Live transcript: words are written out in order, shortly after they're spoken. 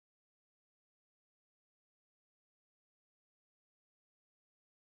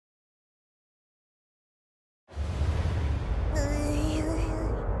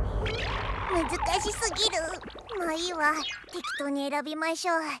難しすぎる。まあいいわ、適当に選びまし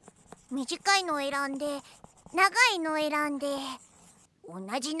ょう。短いの選んで、長いの選んで、同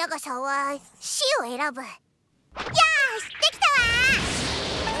じ長さは C を選ぶ。よーし、できた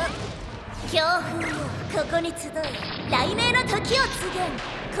わ。強風よ、ここに集え、雷鳴の時を告げん。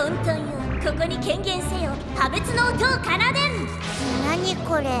混沌よ、ここに権限せよ、破滅の音を奏でん。何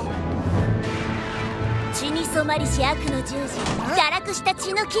これ。血に染まりし悪の十字、堕落した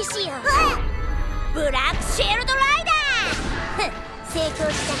血の騎士よ。ブラックシールドライダー。成功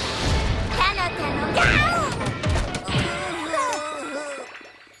したか、彼方のガウン。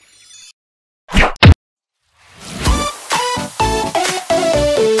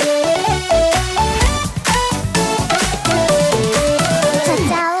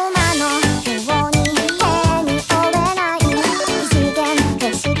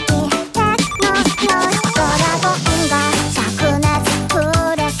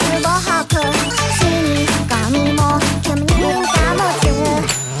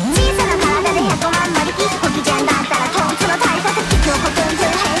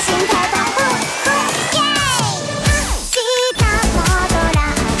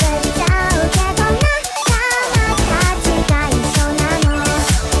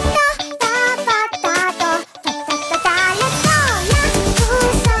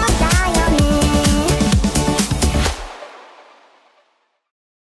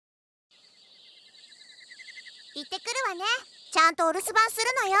行ってくるわね。ちゃんとお留守番する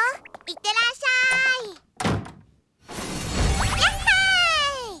のよ。いってらっしゃい。やっは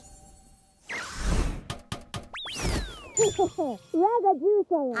ーい。我が従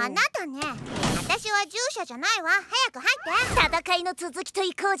者よ。あなたね、私は従者じゃないわ。早く入って。戦いの続きと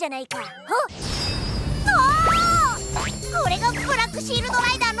行こうじゃないか。これがブラックシールドラ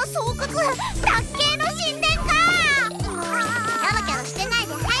イダーの巣窟、卓形の神殿か。キャロキャロしてない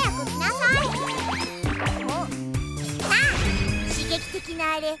で早く見なさい。刺激的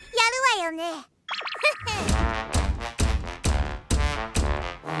なあれやるわよね。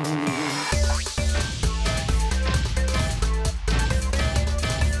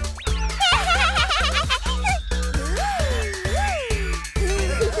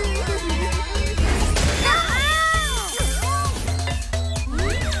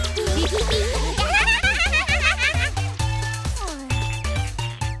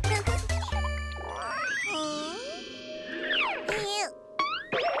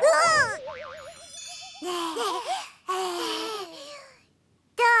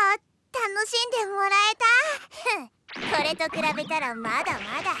これと比べたらまだ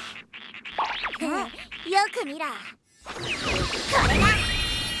まだ。よく見ろ。これだ、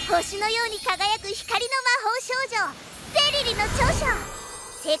星のように輝く光の魔法少女テリリの長所、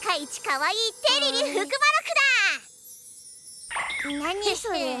世界一かわいいテリリ福バロクだ。何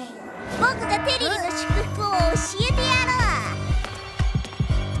それ。僕がテリリの祝福を教えてやろう。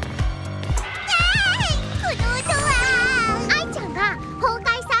この音は愛ちゃんが崩壊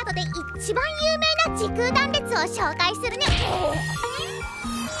サードで一番有名な時空断裂を紹介するね。